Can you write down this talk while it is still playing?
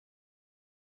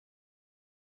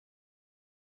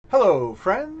Hello,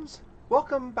 friends!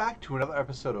 Welcome back to another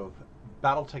episode of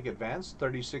BattleTech Advanced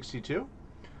 3062.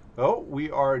 Oh, we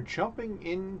are jumping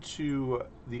into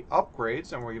the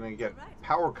upgrades and we're going to get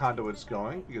power conduits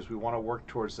going because we want to work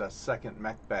towards that second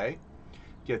mech bay,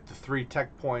 get the 3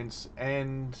 tech points,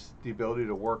 and the ability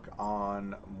to work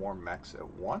on more mechs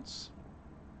at once.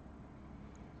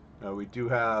 Now, we do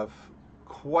have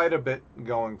quite a bit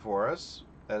going for us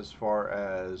as far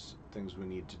as things we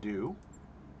need to do.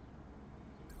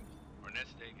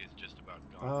 Nest egg is just about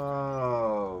gone.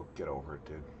 Oh, get over it,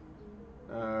 dude.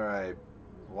 Alright.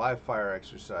 Live fire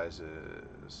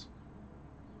exercises.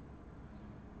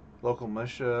 Local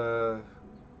militia.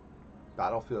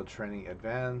 Battlefield training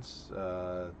advance.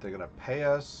 They're going to pay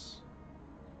us.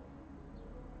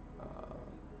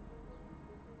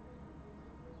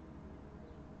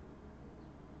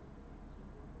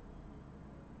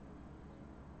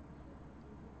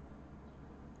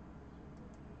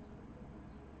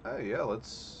 Yeah,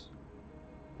 let's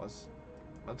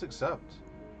accept.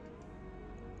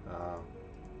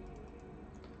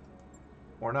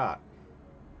 Or not.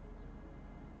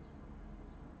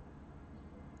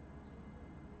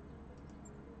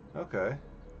 Okay.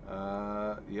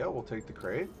 Yeah, we'll take the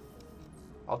crate.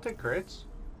 I'll take crates.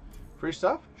 Free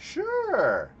stuff?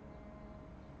 Sure.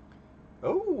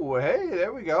 Oh, hey,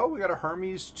 there we go. We got a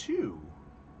Hermes 2.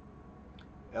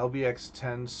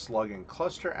 LBX-10 slug and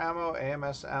cluster ammo,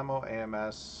 AMS, and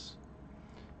LBX-10.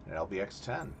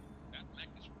 That mech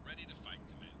is ready to fight,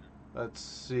 Commander. Let's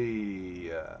see.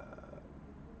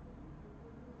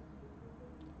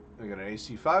 We got an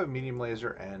AC-5, a medium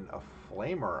laser, and a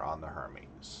flamer on the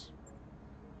Hermes.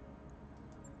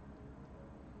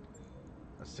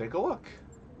 Let's take a look.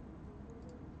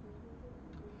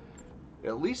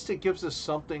 At least it gives us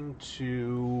something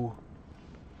to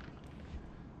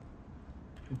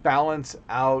balance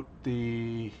out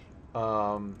the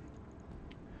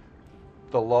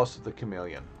loss of the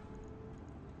chameleon.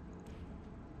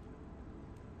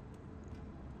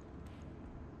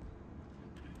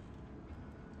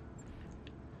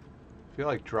 I feel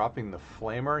like dropping the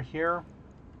flamer here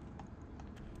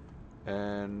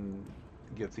and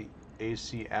get the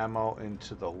AC ammo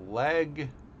into the leg.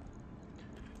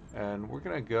 And we're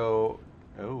gonna go.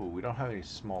 Oh, we don't have any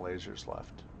small lasers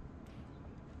left.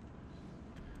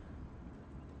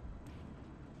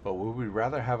 But would we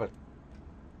rather have a...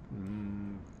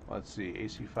 let's see,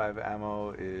 AC-5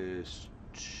 ammo is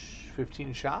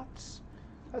 15 shots?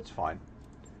 That's fine.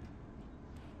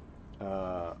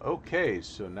 Okay,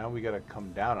 so now we gotta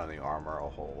come down on the armor a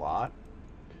whole lot.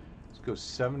 Let's go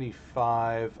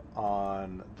 75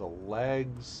 on the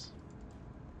legs.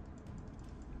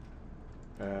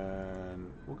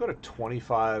 And we'll go to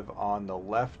 25 on the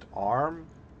left arm.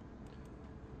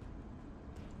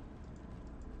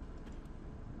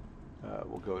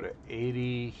 We'll go to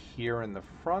 80 here in the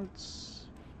fronts.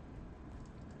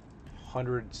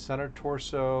 100 center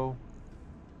torso.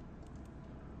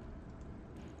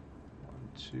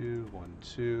 1,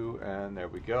 2, and there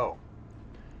we go.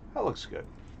 That looks good.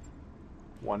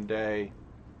 One day,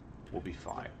 we'll be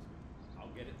fine. I'll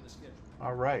get it in the schedule.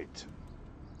 All right.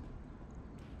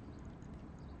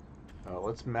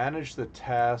 Let's manage the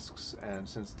tasks, and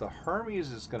since the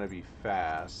Hermes is going to be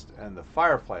fast and the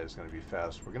Firefly is going to be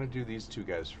fast, we're going to do these two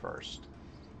guys first.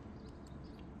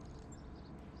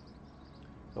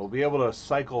 We'll be able to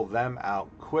cycle them out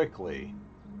quickly.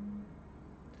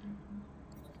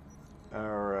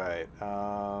 Alright,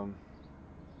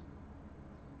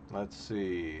 let's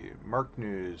see. Merc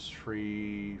News,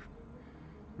 free...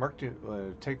 Merc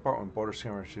take part when border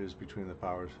skirmishes between the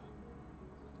powers.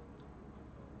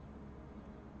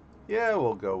 Yeah,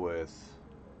 we'll go with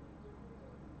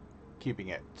keeping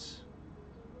it.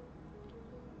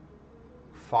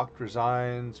 Focht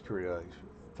resigns, periodic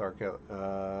Tharkel,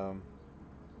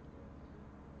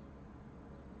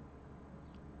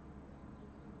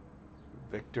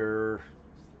 Victor,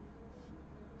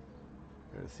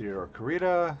 Theodore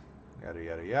Carita, yada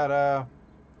yada yada.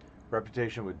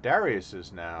 Reputation with Darius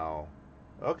is now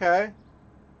okay.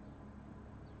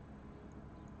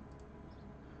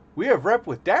 We have rep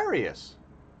with Darius.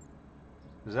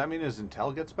 Does that mean his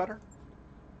intel gets better?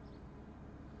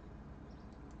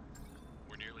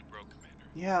 We're nearly broke, Commander.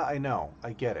 Yeah, I know.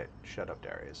 I get it. Shut up,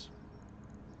 Darius.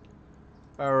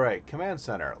 Alright, Command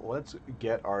Center. Let's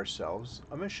get ourselves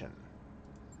a mission.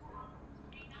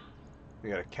 We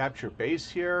gotta capture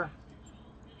base here.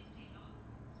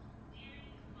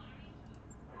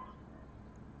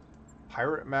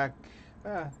 Pirate mech.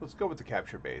 Let's go with the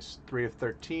capture base. 3 of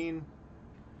 13.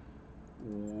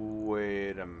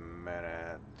 Wait a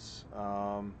minute.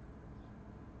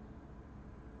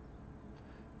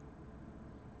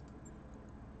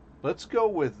 Let's go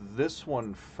with this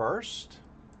one first.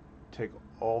 Take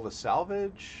all the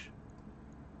salvage.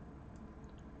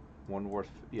 One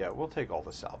worth, yeah, we'll take all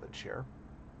the salvage here.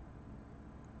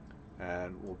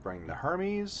 And we'll bring the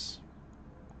Hermes.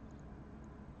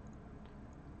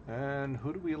 And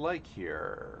who do we like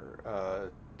here?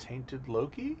 Tainted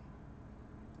Loki?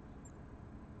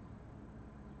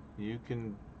 You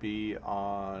can be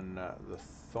on the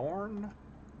Thorn.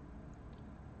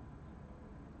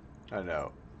 I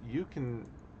know. You can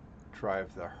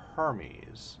drive the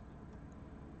Hermes.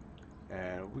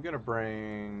 And we're going to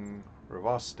bring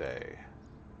Rivaste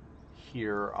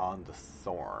here on the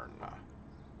Thorn.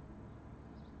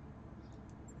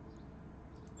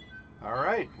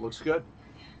 Alright, looks good.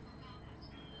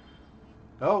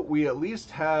 Oh, we at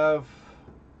least have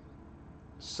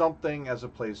something as a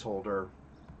placeholder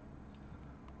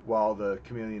while the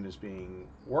chameleon is being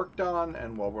worked on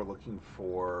and while we're looking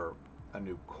for a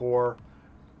new core.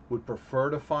 Would prefer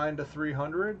to find a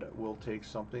 300. We'll take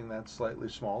something that's slightly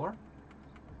smaller.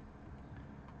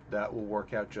 That will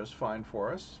work out just fine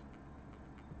for us.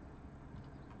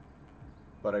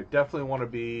 But I definitely want to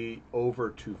be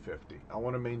over 250. I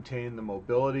want to maintain the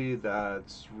mobility.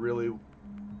 That's really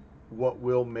what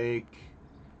will make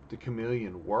the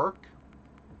chameleon work.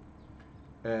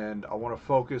 And I want to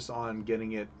focus on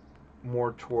getting it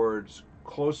more towards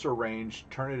closer range,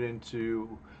 turn it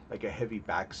into like a heavy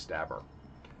backstabber.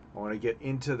 I want to get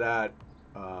into that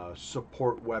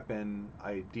support weapon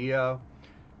idea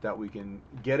that we can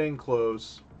get in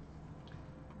close,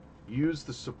 use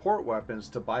the support weapons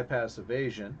to bypass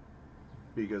evasion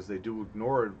because they do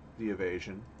ignore the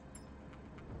evasion,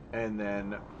 and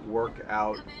then work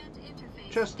out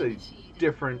just a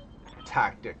different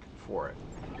tactic for it.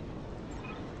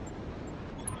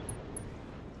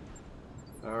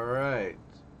 All right.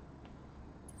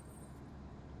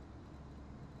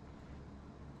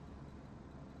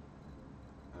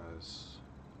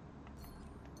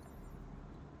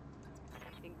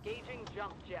 Engaging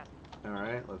jump jet. All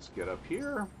right, let's get up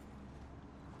here.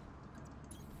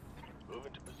 Move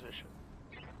into position.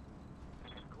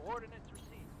 Coordinates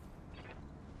received.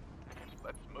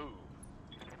 Let's move.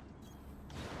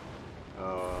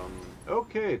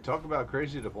 Okay, talk about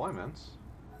crazy deployments.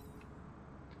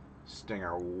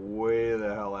 Stinger way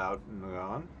the hell out and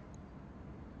gone.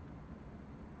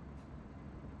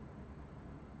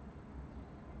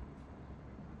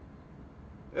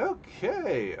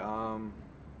 Okay,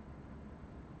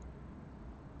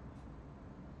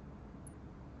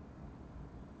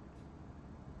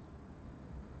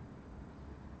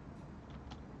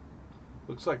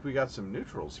 looks like we got some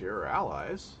neutrals here, or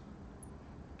allies.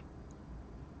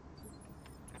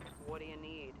 What do you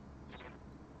need?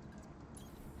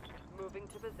 Moving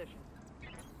to position.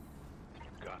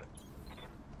 Got it.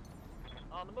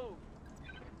 On the move.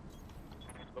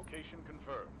 Location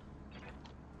confirmed.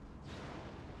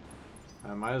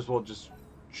 I might as well just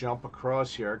jump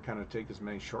across here, kind of take as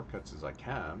many shortcuts as I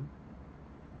can.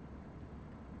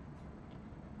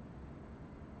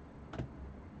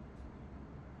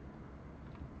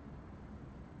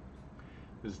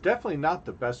 It's definitely not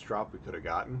the best drop we could have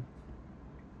gotten.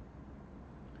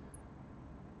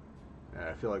 And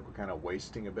I feel like we're kind of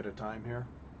wasting a bit of time here.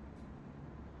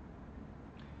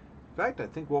 In fact, I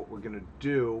think what we're going to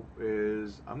do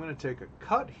is I'm going to take a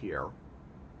cut here.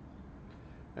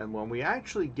 And when we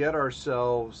actually get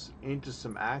ourselves into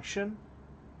some action,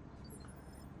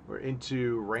 or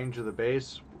into range of the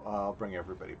base, I'll bring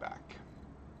everybody back.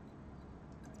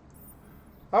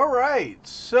 All right,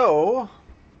 so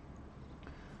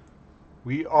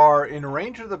we are in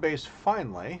range of the base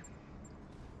finally.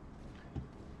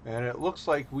 And it looks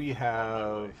like we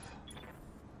have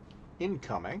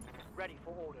incoming. Ready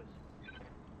for orders.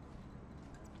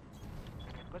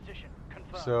 Position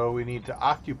confirmed. So we need to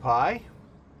occupy.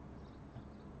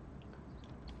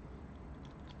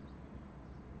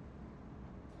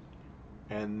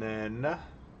 And then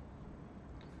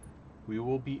we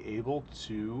will be able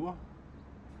to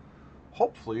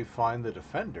hopefully find the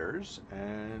defenders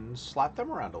and slap them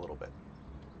around a little bit.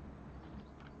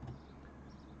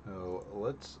 So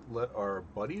let's let our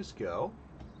buddies go.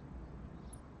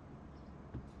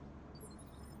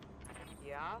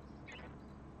 Yeah.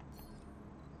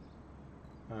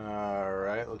 All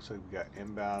right, looks like we got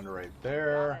inbound right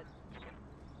there.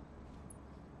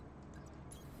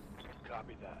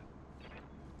 Copy that.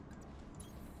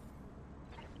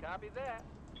 Copy that.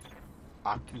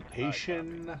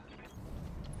 Occupation.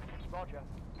 Roger.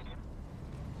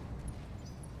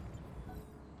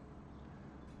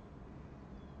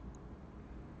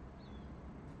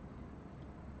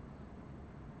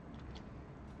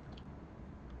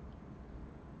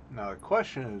 Now the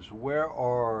question is, where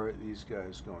are these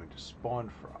guys going to spawn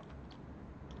from?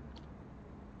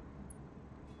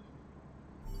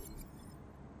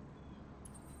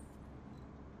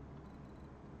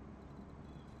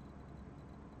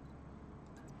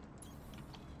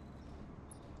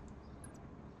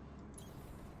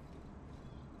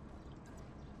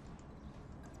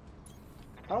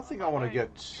 I don't think I want to get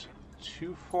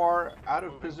too far out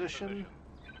of position.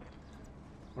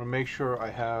 I want to make sure I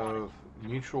have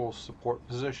mutual support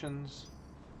positions.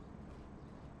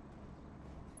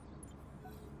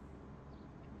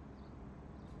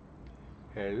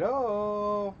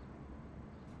 Hello?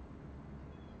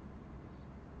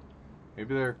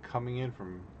 Maybe they're coming in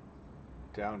from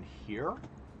down here?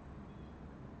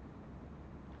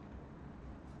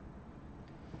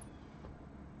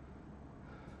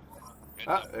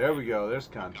 Ah, there we go. There's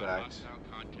contact.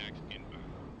 Contact inbound.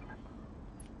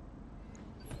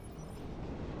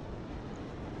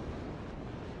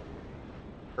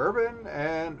 Urban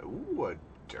and ooh, a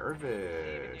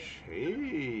dervish.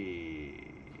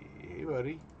 Hey, hey,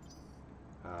 buddy.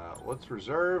 Let's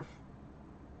reserve.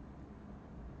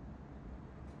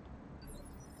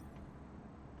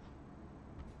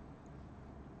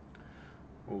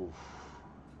 Oof.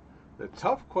 The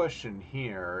tough question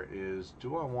here is,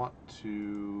 do I want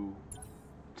to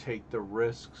take the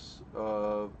risks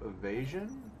of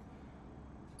evasion?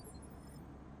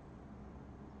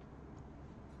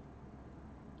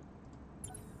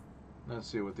 Let's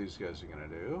see what these guys are going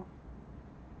to do.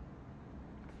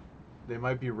 They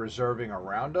might be reserving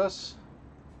around us.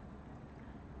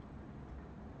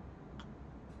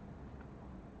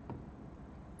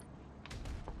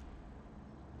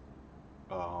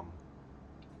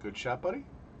 Good shot, buddy?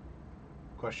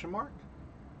 Question mark?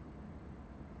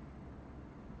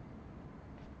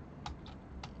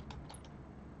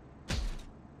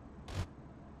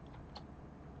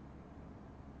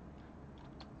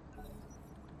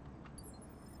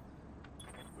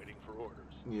 Waiting for orders.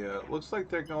 Yeah, it looks like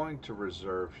they're going to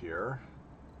reserve here.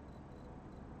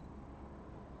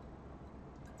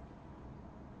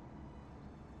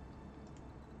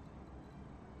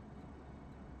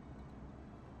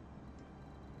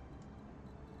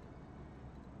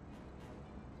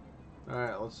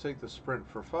 Alright, let's take the sprint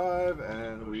for 5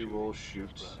 and we will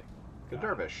shoot the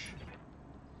dervish.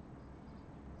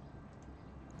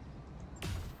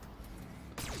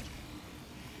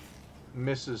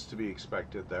 Misses to be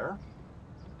expected there.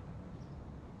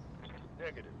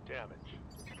 Negative damage.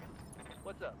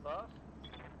 What's up, boss?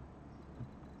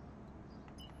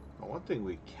 Well, one thing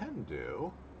we can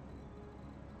do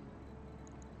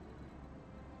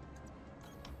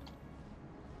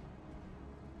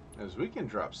is we can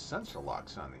drop sensor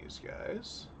locks on these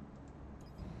guys.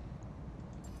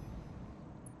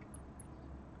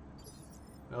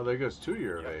 Oh, there goes 2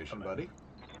 your evasion, buddy.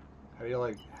 How do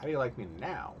you like me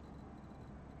now?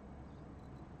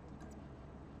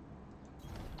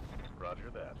 Roger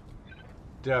that.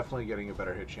 Definitely getting a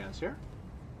better hit chance here.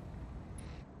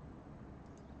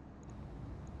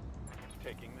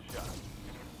 Taking the shot.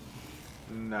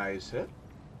 Nice hit.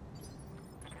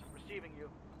 Receiving you.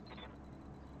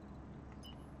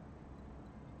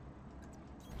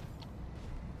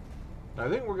 I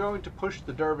think we're going to push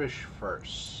the dervish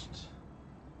first.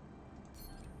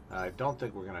 I don't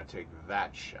think we're going to take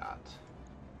that shot.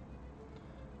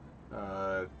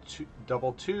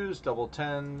 Double 2s, double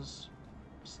 10s,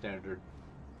 standard.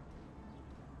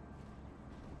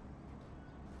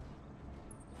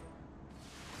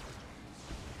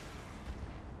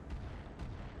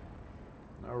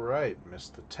 All right,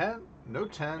 missed the 10, no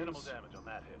 10s. Minimal damage on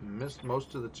that hit. Missed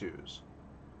most of the 2s.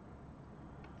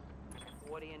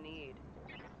 What do you need?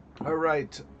 All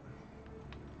right,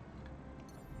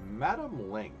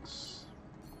 Madam Lynx.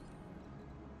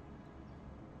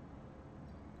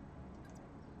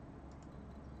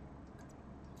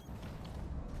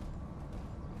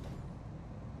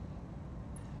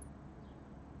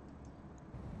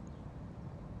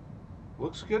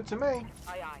 Looks good to me.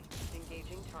 Aye, aye.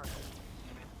 Engaging target.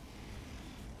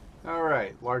 All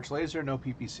right, large laser, no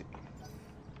PPC.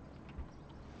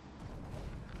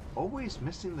 Always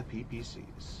missing the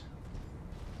PPCs.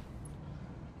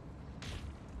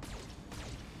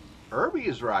 Irby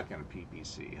is rocking a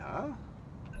PPC, huh?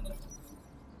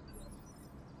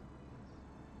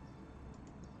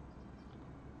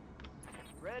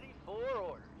 Ready for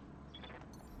orders.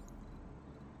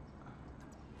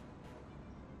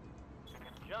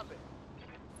 Jumping.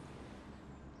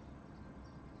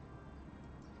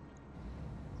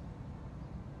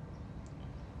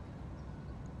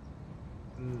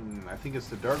 I think it's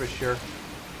the dervish here.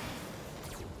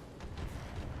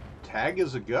 Tag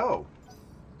is a go.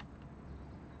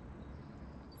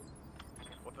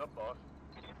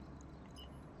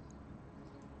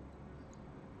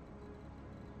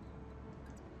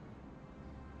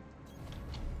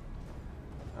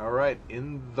 All right,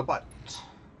 in the butt.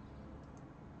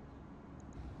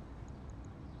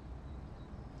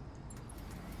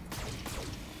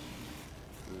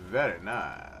 Very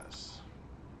nice.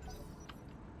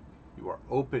 You are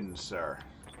open, sir.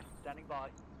 Standing by.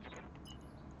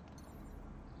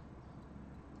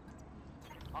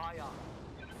 Aye, aye.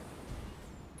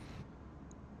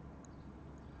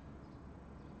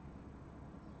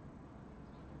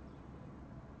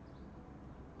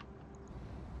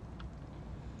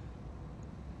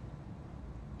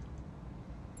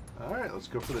 All right, let's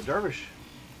go for the dervish.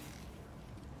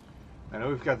 I know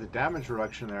we've got the damage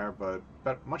reduction there, but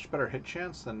much better hit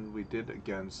chance than we did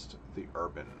against the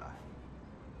urban.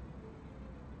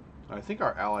 I think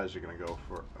our allies are going to go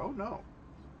for... Oh, no.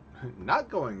 Not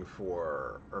going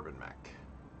for urban mech.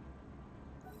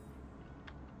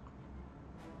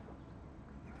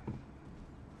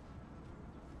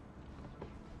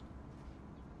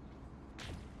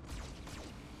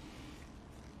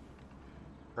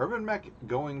 Urban mech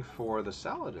going for the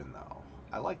Saladin, though.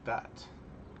 I like that.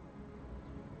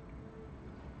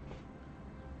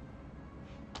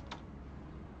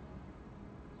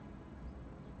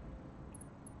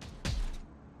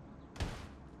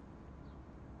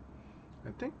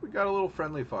 I think we got a little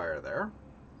friendly fire there.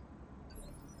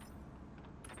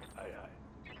 Aye,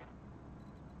 aye.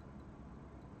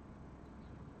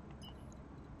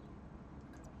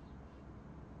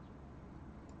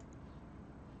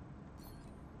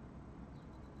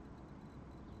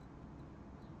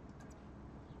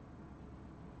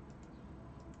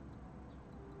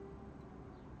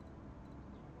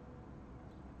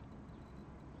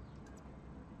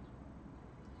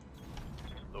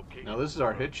 Location Now this is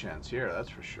our hit chance here, that's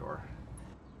for sure.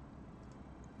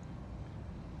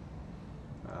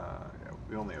 Yeah,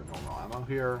 we only have normal ammo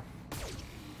here.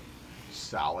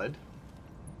 Solid.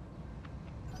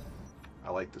 I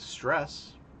like the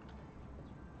stress.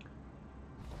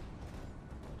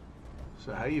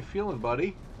 So how you feeling,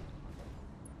 buddy?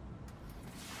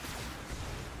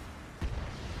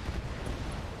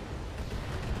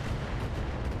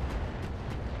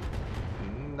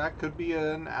 That could be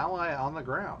an ally on the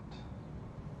ground.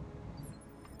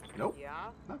 Nope,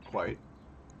 Yeah? not quite.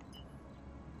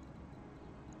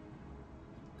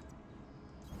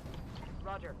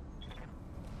 Roger.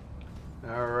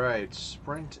 Alright,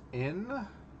 sprint in.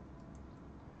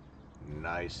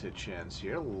 Nice hit chance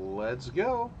here. Let's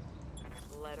go.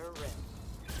 Let her rip.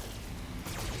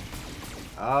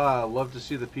 Ah, love to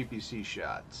see the PPC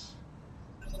shots.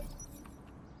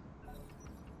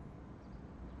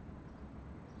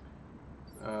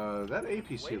 That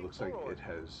APC looks like it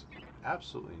has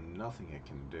absolutely nothing it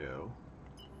can do.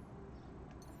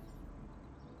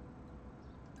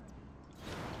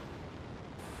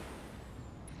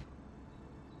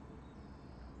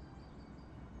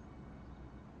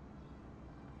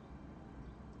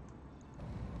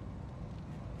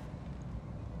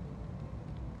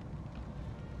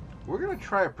 We're going to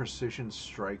try a precision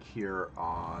strike here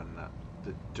on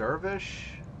the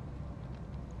dervish.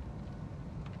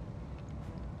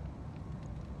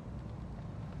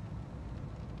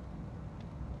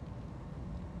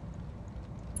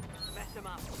 Mess him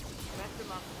up. Mess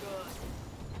him up good.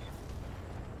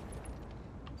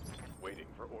 waiting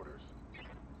for orders.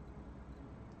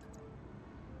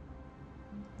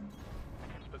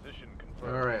 Position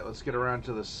confirmed. Alright, let's get around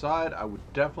to the side. I would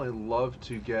definitely love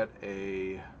to get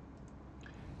a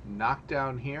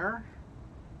knockdown here.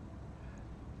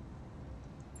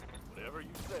 Whatever you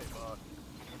say, boss.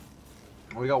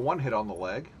 We got one hit on the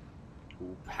leg.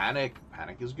 Ooh, panic.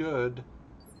 Panic is good.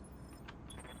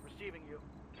 Receiving you.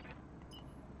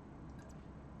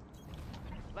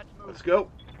 Let's move. Let's go.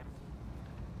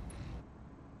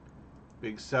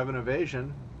 Big 7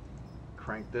 evasion.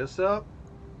 Crank this up.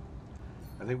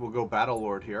 I think we'll go Battle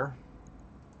Lord here.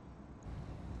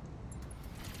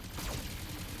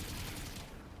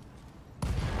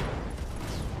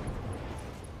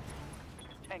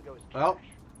 Tango's Well, trash.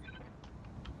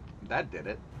 that did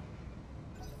it.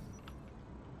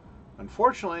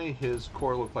 Unfortunately, his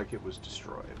core looked like it was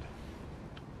destroyed.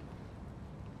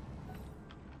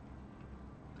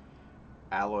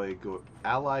 Ally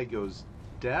goes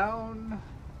down.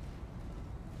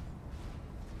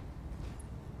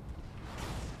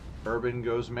 Urban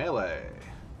goes melee.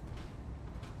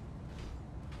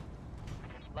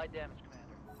 Light damage,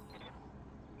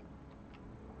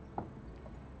 Commander.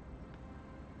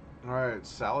 Alright,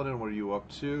 Saladin, what are you up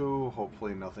to?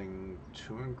 Hopefully nothing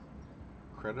too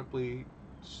incredibly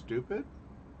stupid.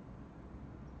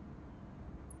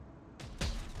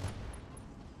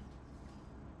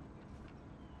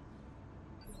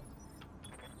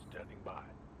 Standing by.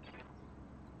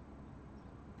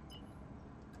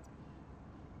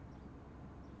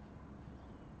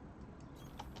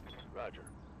 Roger.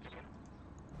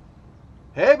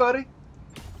 Hey, buddy.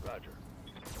 Roger.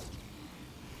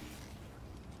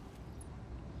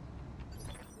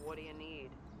 What do you need?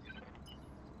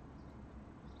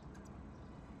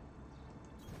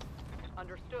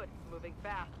 Understood. Moving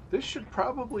fast. This should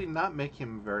probably not make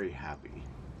him very happy.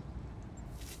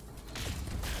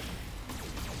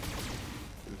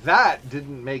 That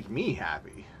didn't make me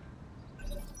happy.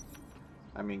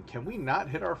 I mean, can we not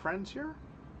hit our friends here?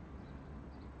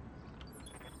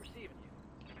 Receiving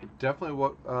you. Definitely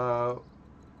what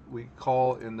we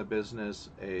call in the business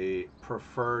a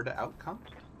preferred outcome.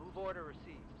 Move order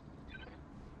received.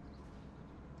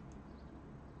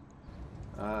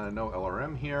 No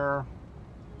LRM here.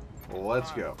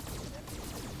 Let's go.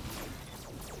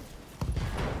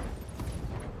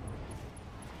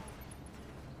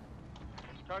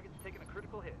 Target's taking a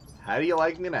critical hit. How do you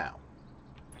like me now?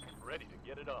 Ready to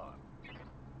get it on.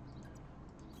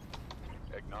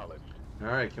 Acknowledged. All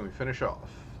right, can we finish off?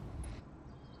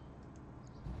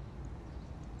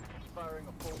 Firing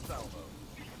a full salvo.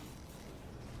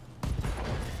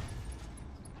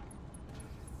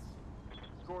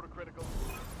 Scored a critical.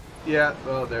 Yeah,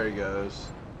 well, there he goes.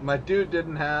 My dude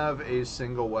didn't have a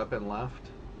single weapon left.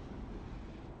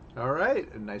 All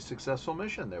right, a nice successful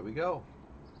mission. There we go.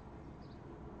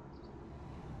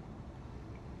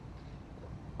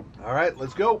 All right,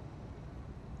 let's go.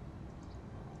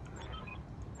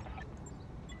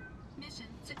 Mission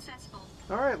successful.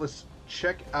 All right, let's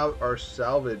check out our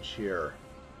salvage here.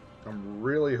 I'm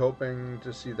really hoping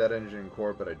to see that engine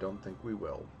core, but I don't think we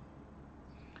will.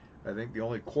 I think the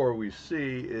only core we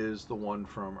see is the one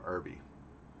from Irby.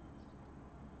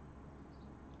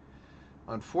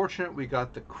 Unfortunate we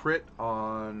got the crit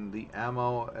on the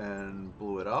ammo and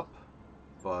blew it up,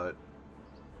 but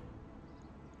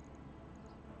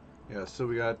yeah, so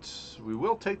we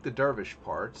will take the dervish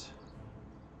parts.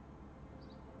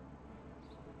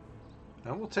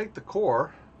 And we'll take the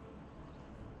core.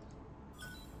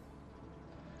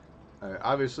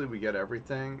 Obviously we get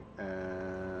everything,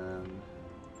 and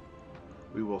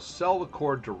we will sell the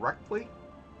core directly,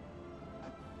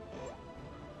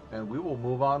 and we will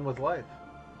move on with life.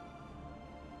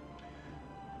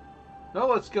 Now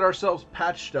let's get ourselves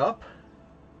patched up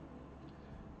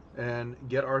and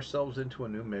get ourselves into a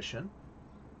new mission.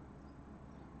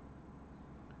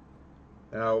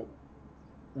 Now,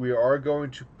 we are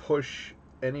going to push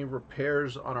any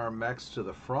repairs on our mechs to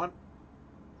the front,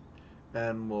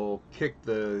 and we'll kick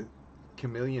the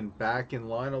chameleon back in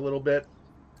line a little bit.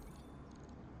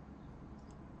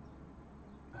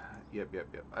 Yep.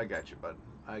 I got you, bud.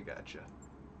 I got you.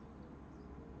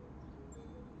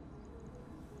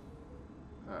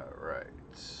 All right.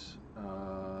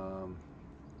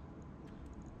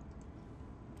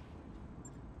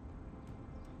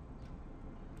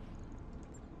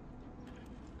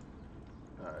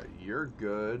 You're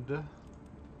good.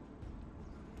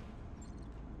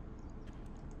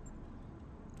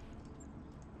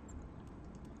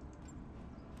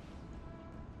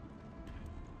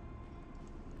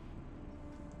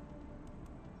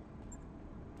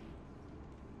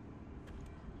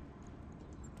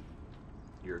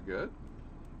 You're good.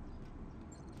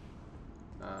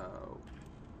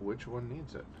 Which one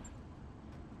needs it?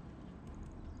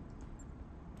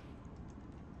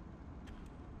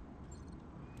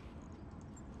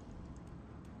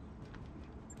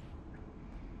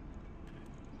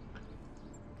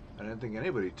 I didn't think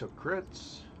anybody took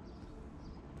crits.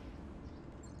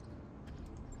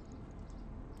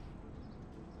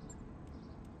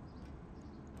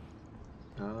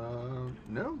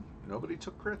 No, nobody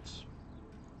took crits.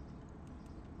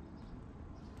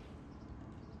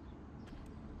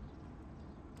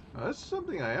 That's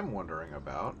something I am wondering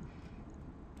about.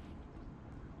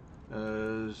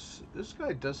 This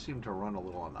guy does seem to run a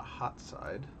little on the hot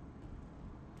side.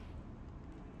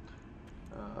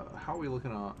 How are we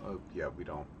looking on? Oh, yeah, we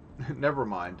don't. Never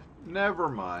mind. Never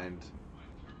mind.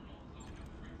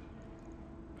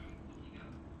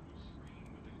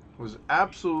 Was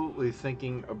absolutely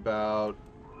thinking about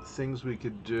things we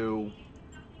could do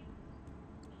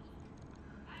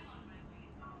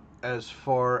as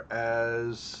far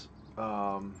as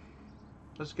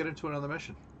let's get into another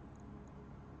mission.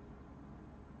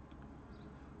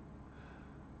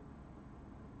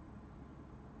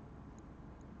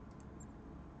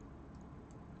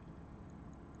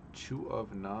 Two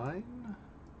of 9.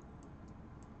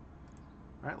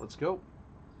 All right, let's go.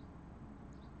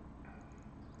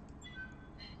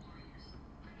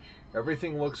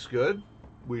 Everything looks good.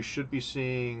 We should be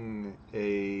seeing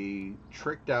a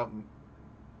tricked out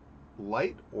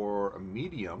light or a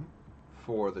medium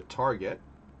for the target.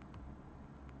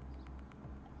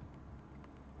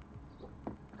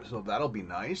 So that'll be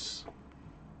nice.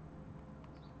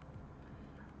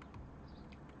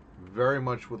 Very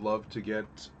much would love to get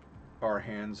our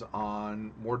hands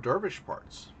on more dervish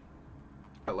parts.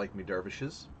 I like me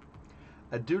dervishes.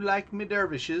 I do like me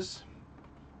dervishes.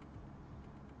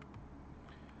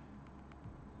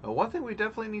 One thing we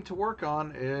definitely need to work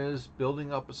on is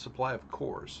building up a supply of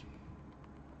cores.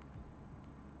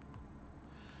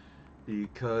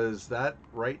 Because that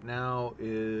right now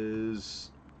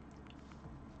is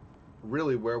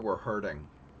really where we're hurting.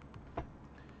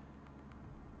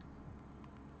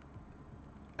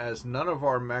 As none of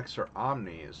our mechs are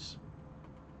omnis,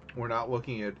 we're not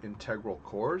looking at integral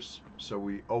cores, so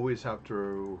we always have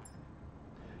to,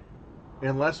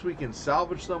 unless we can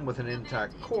salvage them with an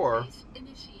intact core,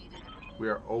 we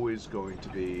are always going to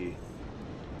be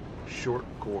short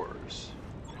cores.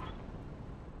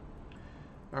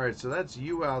 Alright, so that's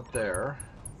you out there.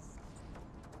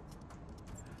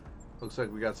 Looks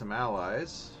like we got some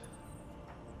allies.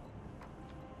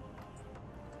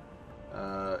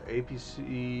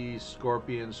 APC,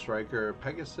 Scorpion, Striker,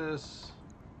 Pegasus.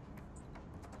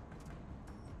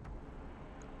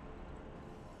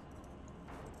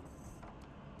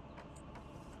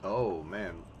 Oh,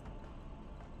 man.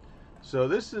 So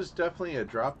this is definitely a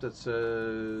drop that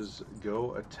says,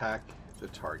 go attack the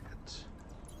target.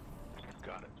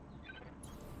 Got it.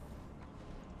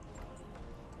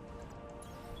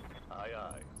 Aye,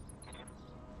 aye.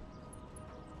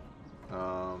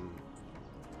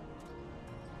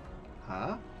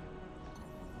 Huh?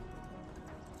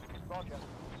 Roger.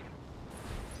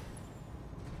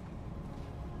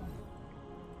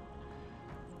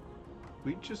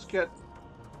 We just get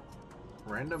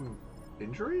random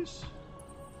injuries?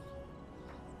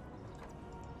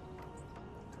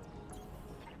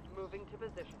 Moving to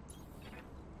position.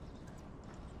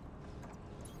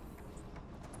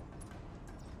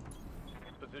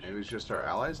 Position. Maybe it's just our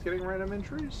allies getting random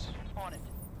injuries? On it.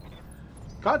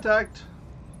 Contact!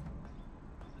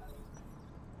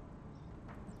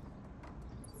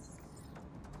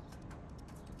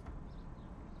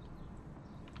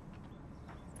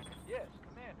 Yes,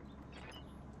 Commander.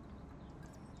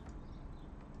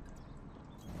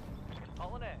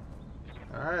 Hauling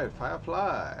in. Alright,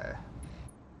 Firefly.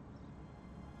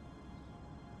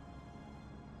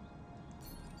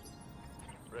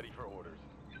 Ready for orders.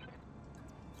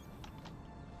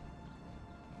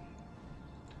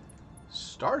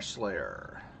 Star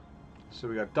Slayer. So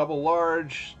we got double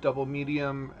large, double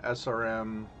medium,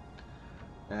 SRM,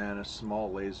 and a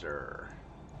small laser.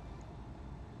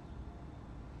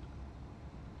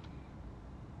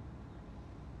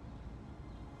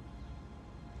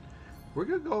 We're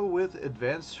going to go with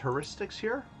advanced heuristics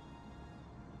here.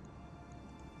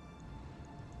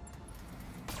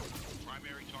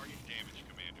 Primary target damage,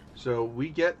 Commander. So we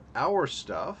get our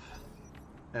stuff,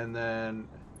 and then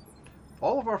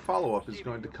all of our follow-up is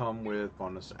going to come with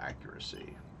bonus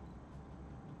accuracy.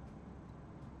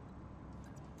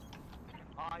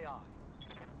 Aye, aye.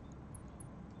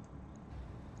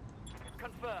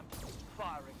 Confirmed.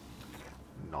 Firing.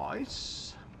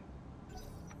 Nice.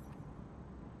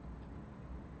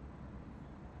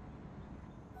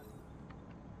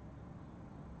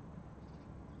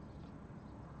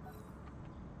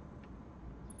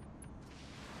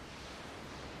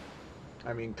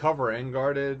 I mean, cover and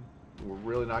guarded, we're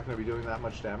really not going to be doing that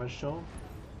much damage to them.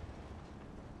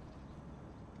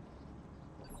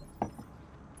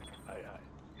 Aye,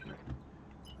 aye.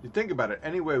 You think about it,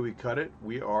 any way we cut it,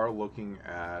 we are looking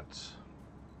at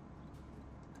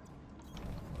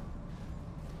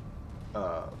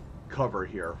cover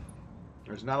here.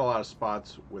 There's not a lot of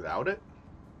spots without it.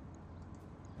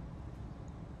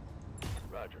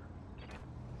 Roger.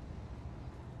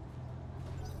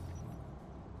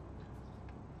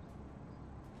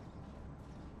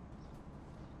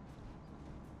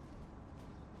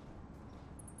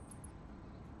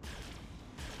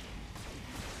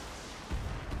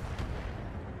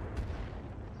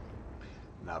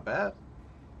 Not bad.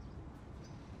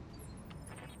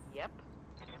 Yep.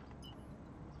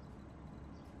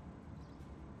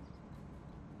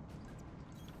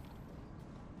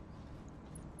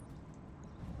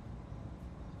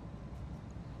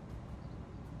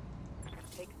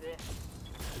 Take this.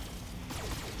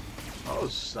 Oh,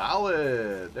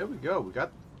 solid. There we go. We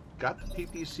got the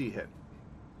PPC hit.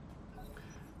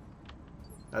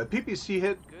 The PPC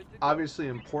hit, Good to go. obviously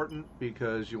important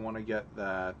because you want to get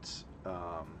that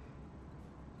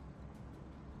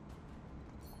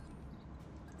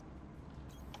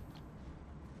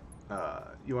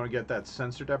you want to get that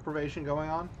sensor deprivation going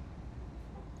on.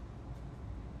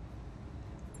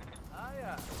 Aye,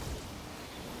 aye.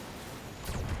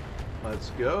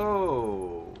 Let's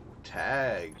go.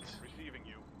 Tagged. Receiving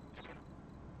you.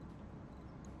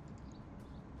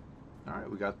 All right,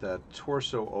 we got that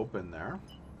torso open there.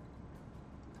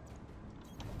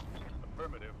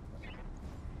 Affirmative.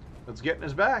 Let's get in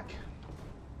his back.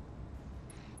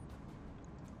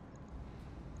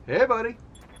 Hey, buddy.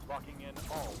 Locking in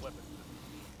all weapons.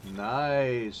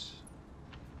 Nice.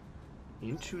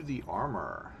 Into the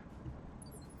armor.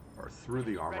 Or through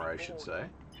the armor, I should say.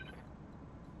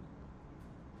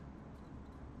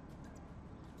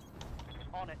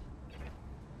 On it.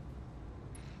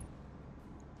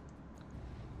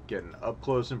 Getting up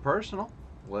close and personal.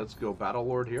 Let's go Battle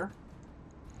Lord here.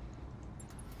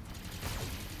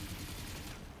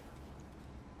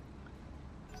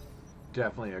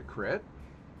 Definitely a crit.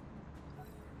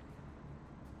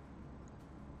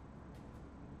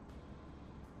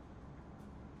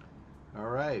 All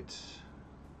right.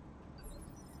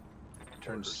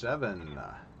 Turn 7.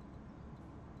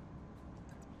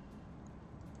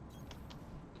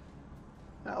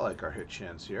 I like our hit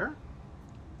chance here.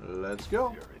 Let's go.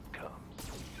 Here it comes.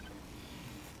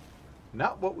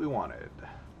 Not what we wanted.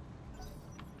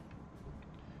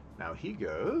 Now he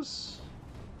goes.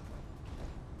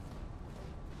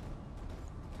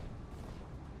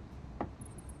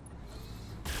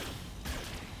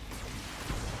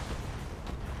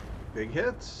 Big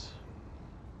hits.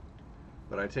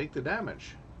 But I take the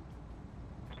damage.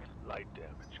 Light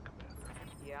damage, Commander.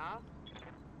 Yeah?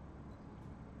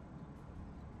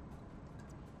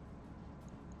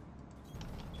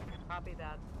 Copy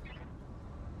that.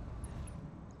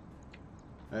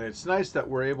 And it's nice that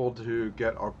we're able to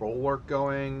get our bulwark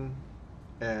going,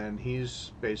 and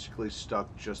he's basically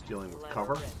stuck just dealing with Let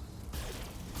cover. her rip.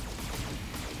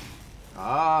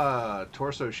 Ah,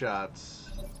 torso shots.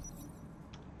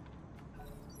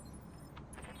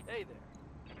 Hey there.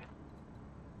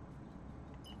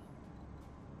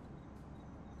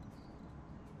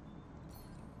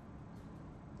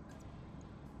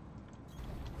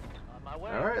 On my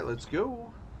way. All right, let's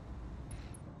go.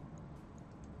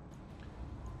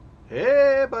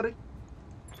 Hey, buddy.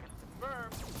 Firm.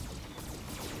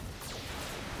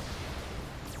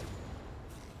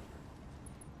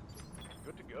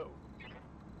 Good to go.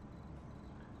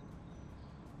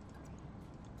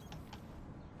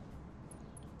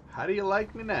 How do you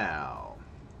like me now?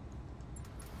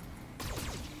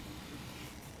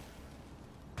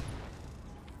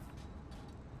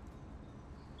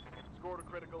 Scored a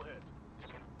critical hit.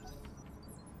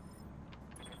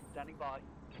 Standing by.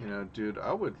 You know, dude,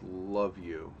 I would love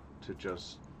you to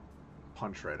just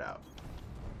punch right out.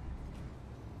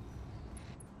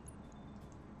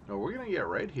 No, we're going to get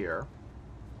right here.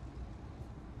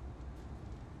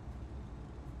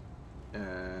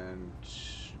 And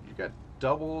you got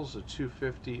doubles, a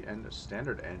 250, and a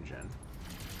standard engine.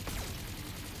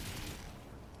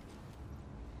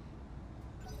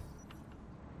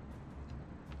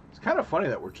 It's kind of funny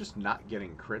that we're just not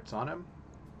getting crits on him.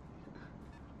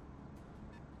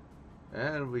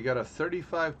 And we got a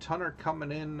 35 tonner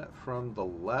coming in from the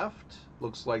left.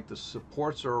 Looks like the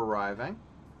supports are arriving.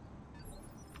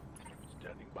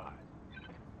 Standing by.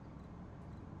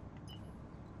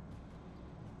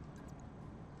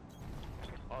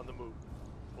 On the move.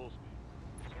 Full speed.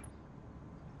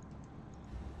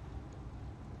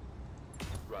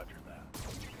 Roger that.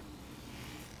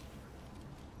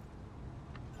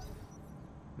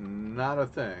 Not a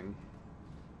thing.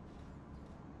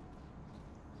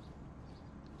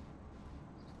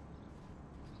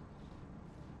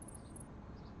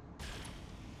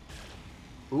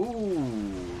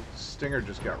 Ooh, Stinger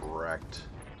just got wrecked.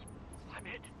 I'm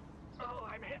hit. Oh,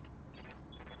 I'm hit.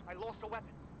 I lost a weapon.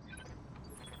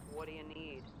 What do you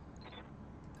need?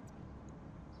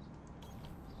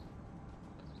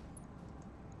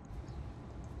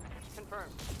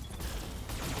 Confirmed.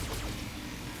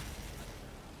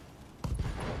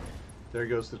 There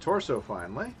goes the torso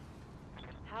finally.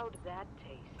 How did that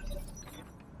taste?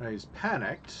 Now he's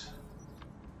panicked.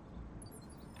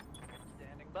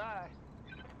 Standing by.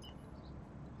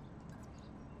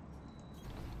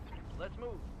 Let's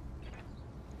move.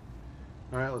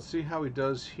 All right, let's see how he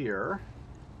does here.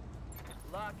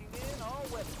 Locking in all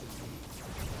weapons.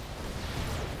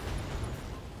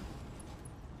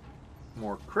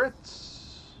 More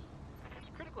crits.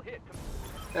 Critical hit.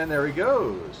 And there he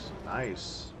goes.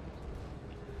 Nice.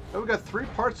 Oh, we got 3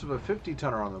 parts of a 50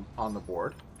 tonner on the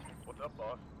board. What's up,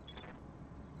 boss?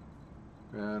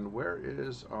 And where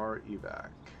is our evac?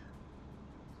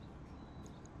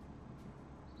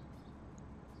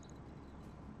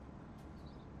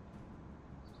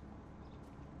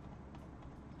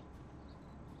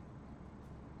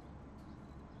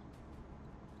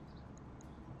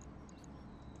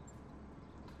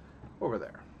 over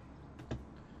there.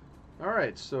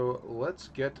 Alright, so let's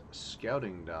get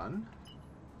scouting done.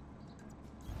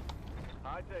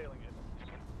 Hightailing it.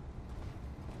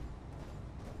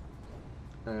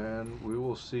 And we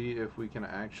will see if we can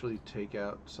actually take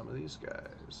out some of these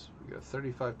guys. We got a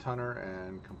 35 tonner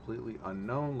and completely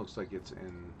unknown. Looks like it's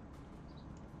in...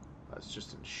 it's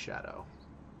just in shadow.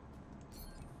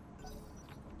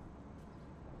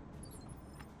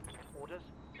 Orders?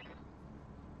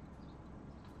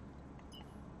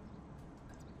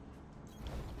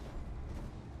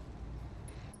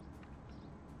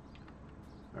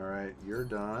 Alright, you're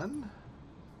done.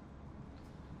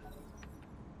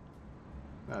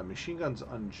 Machine gun's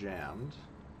unjammed.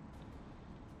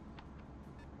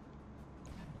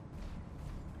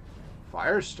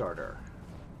 Fire starter.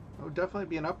 That would definitely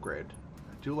be an upgrade.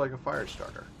 I do like a fire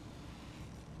starter.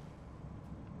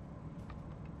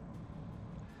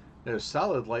 There's a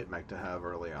solid light mech to have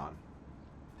early on.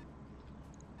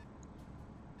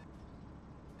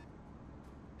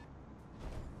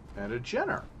 And a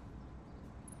Jenner.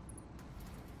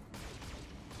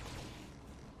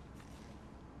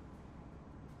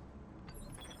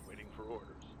 Waiting for orders.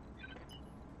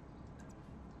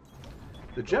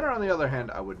 The Jenner, on the other hand,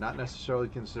 I would not necessarily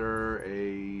consider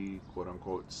a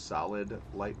quote-unquote solid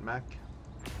light mech.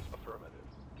 Affirmative.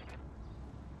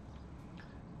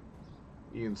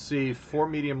 You can see 4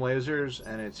 medium lasers,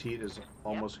 and its heat is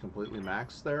almost completely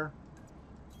maxed there.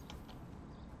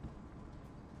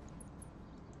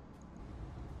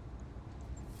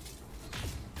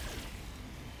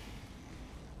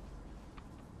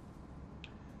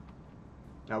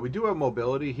 Now we do have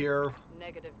mobility here,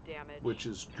 Negative damage. which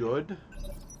is good.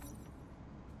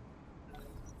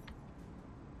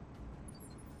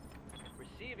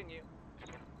 Receiving you.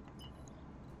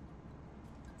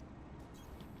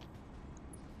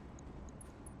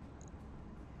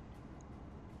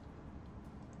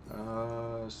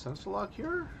 Sensor lock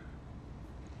here?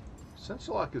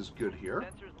 Sensor lock is good here.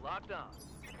 Sensors locked on.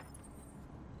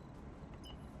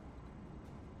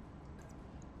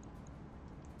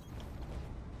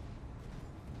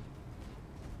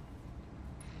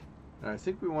 And I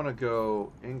think we want to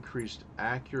go increased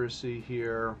accuracy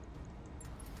here.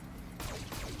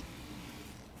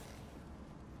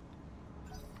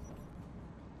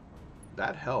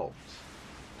 That helped.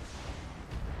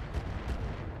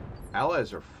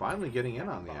 Allies are finally getting in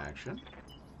on the action.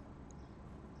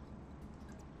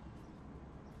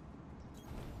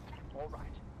 All right.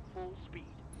 Full speed.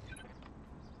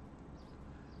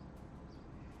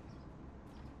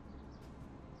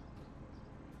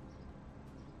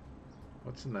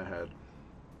 What's in the head?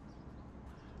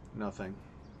 Nothing.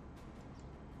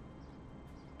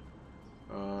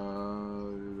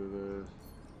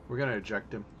 We're gonna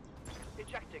eject him.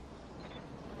 Ejecting.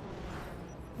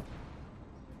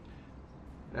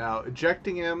 Now,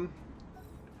 ejecting him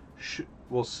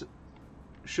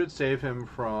should save him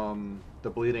from the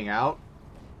bleeding out,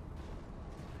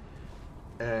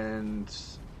 and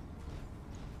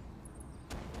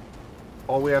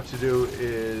all we have to do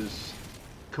is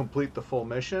complete the full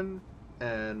mission,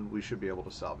 and we should be able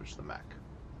to salvage the mech.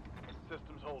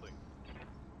 Systems holding.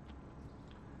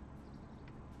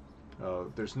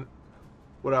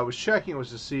 What I was checking was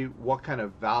to see what kind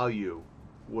of value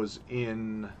was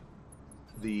in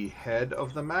the head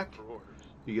of the mech, For orders.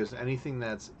 because anything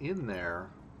that's in there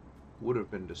would have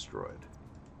been destroyed.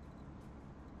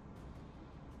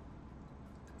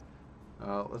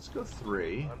 Let's go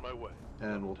 3, On my way.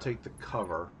 and we'll take the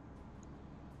cover.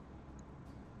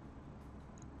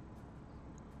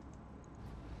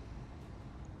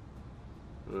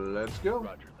 Let's go.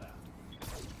 Roger that.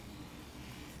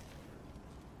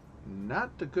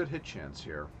 Not a good hit chance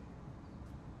here.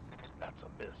 That's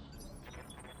a miss.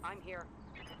 I'm here.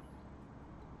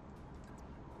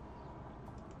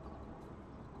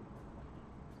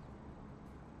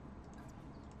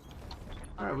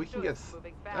 Alright, we can get... Understood.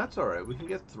 Moving fast. That's alright, we can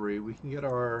get 3. We can get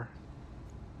our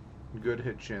good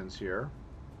hit chance here.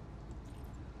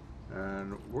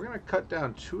 And we're going to cut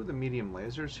down 2 of the medium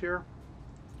lasers here.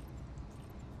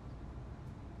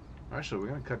 Actually, we're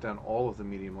going to cut down all of the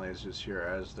medium lasers here,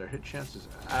 as their hit chance is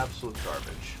absolute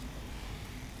garbage.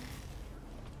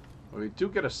 Well, we do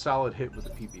get a solid hit with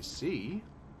the PPC.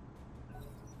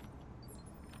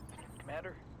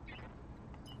 Commander.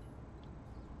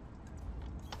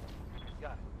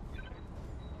 Got it.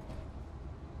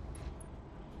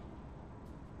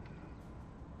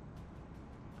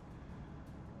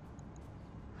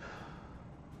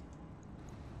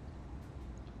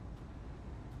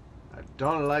 I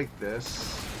don't like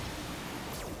this.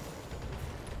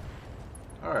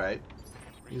 Alright,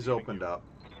 he's opened up.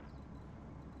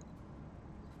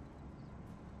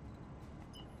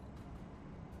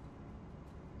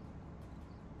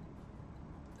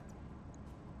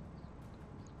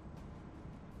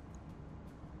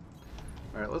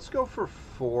 Alright, let's go for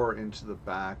 4 into the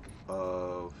back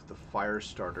of the fire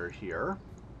starter here.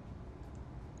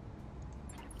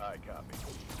 I copy.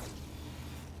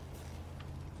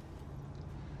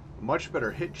 Much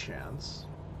better hit chance.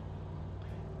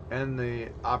 And the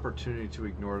opportunity to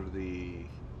ignore the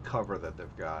cover that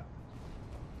they've got.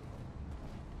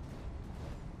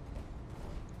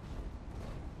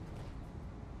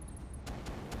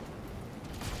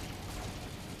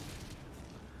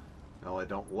 Well, I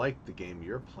don't like the game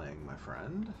you're playing, my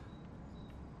friend.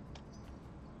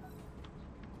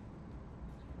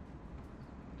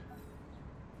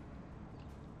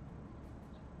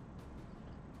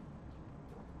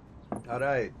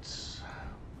 Alright.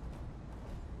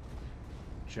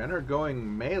 Jenner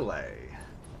going melee.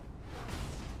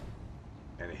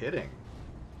 And hitting.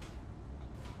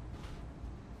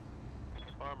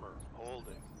 Armor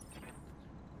holding.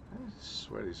 I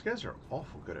swear, these guys are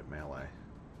awful good at melee.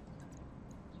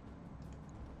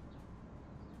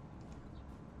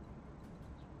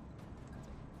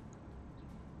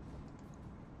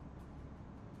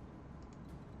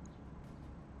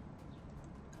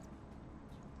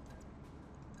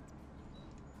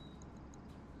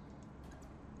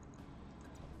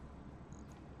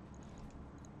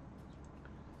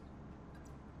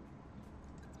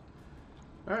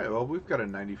 Alright, well, we've got a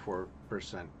 94%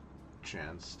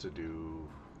 chance to do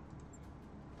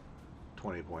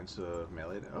 20 points of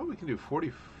melee. Oh, we can do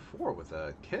 44 with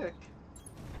a kick.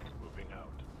 Moving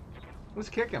out. Let's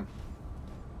kick him.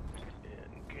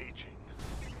 Engaging.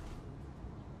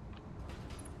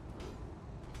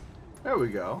 There we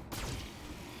go.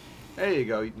 There you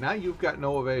go. Now you've got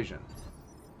no evasion.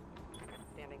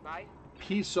 Standing by.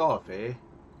 Peace off, eh?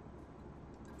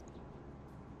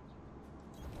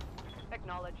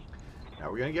 Acknowledged.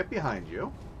 Now we're going to get behind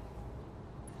you.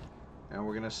 And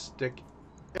we're going to stick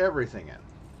everything in.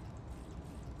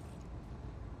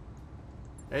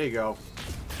 There you go.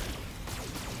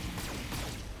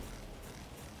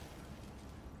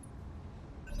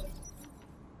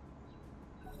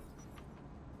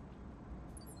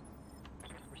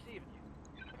 Receiving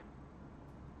you.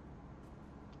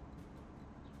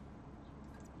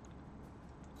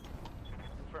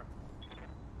 Confirm.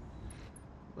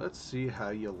 Let's see how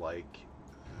you like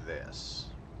this.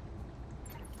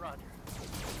 Roger.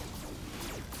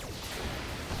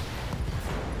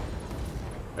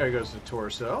 There goes the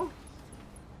torso.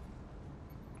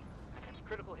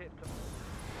 Critical hit.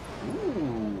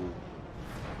 Ooh.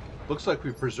 Looks like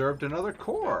we preserved another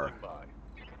core. Standing by.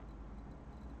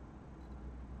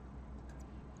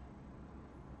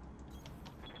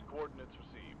 Coordinates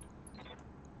received.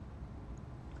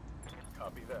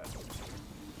 Copy that.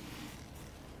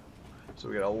 So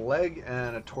we got a leg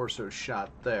and a torso shot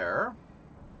there.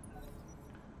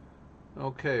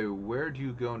 Okay, where do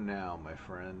you go now, my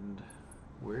friend?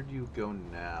 Where do you go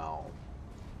now?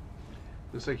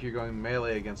 Looks like you're going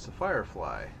melee against the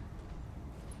Firefly.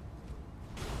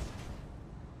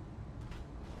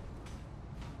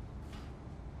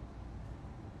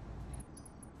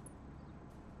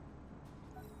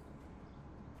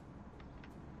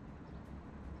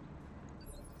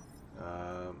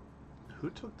 Who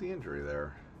took the injury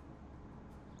there?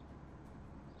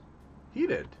 He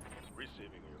did.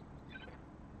 Receiving you.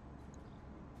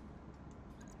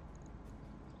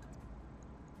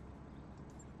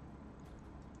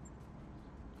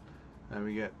 And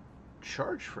we get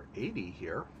charged for 80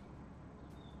 here.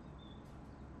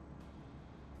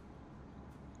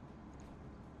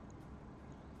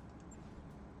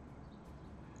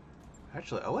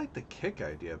 Actually, I like the kick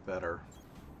idea better.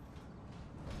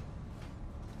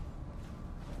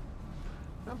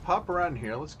 Now pop around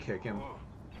here. Let's kick him.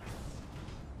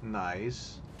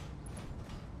 Nice.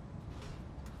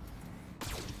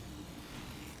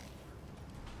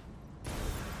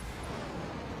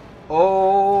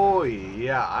 Oh,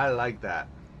 yeah, I like that.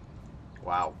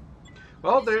 Wow.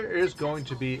 Well, there is going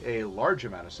to be a large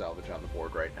amount of salvage on the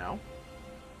board right now.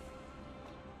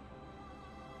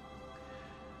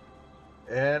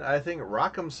 And I think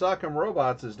Rock'em Sock'em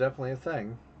Robots is definitely a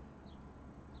thing.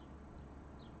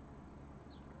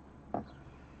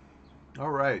 All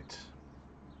right.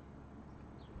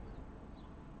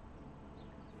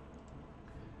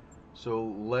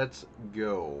 So let's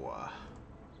go.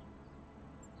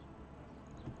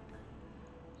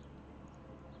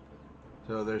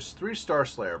 So there's 3 Star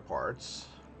Slayer parts.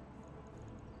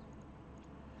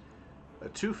 A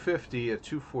 250, a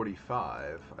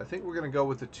 245. I think we're going to go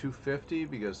with the 250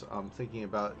 because I'm thinking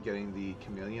about getting the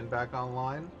Chameleon back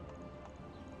online.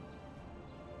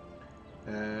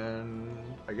 And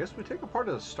I guess we take a part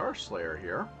of the Star Slayer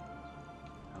here.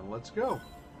 And let's go.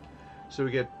 So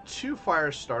we get 2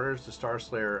 fire starters, the Star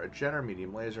Slayer, a Jenner,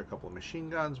 medium laser, a couple of machine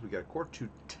guns. We got a Core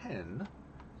 210,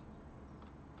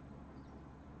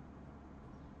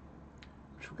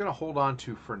 which we're going to hold on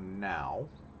to for now,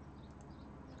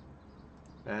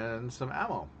 and some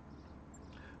ammo.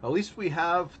 At least we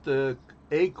have the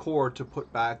A core to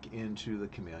put back into the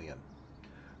Chameleon,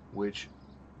 which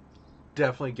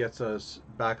definitely gets us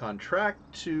back on track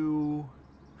to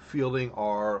fielding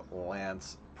our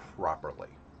lance properly.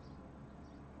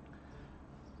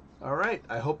 Alright,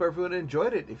 I hope everyone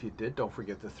enjoyed it. If you did, don't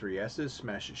forget the 3 S's.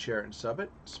 Smash it, share it, and sub it.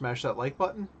 Smash that like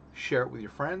button. Share it with your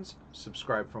friends.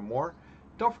 Subscribe for more.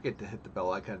 Don't forget to hit the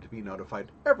bell icon to be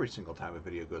notified every single time a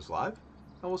video goes live.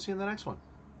 And we'll see you in the next one.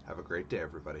 Have a great day,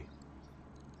 everybody.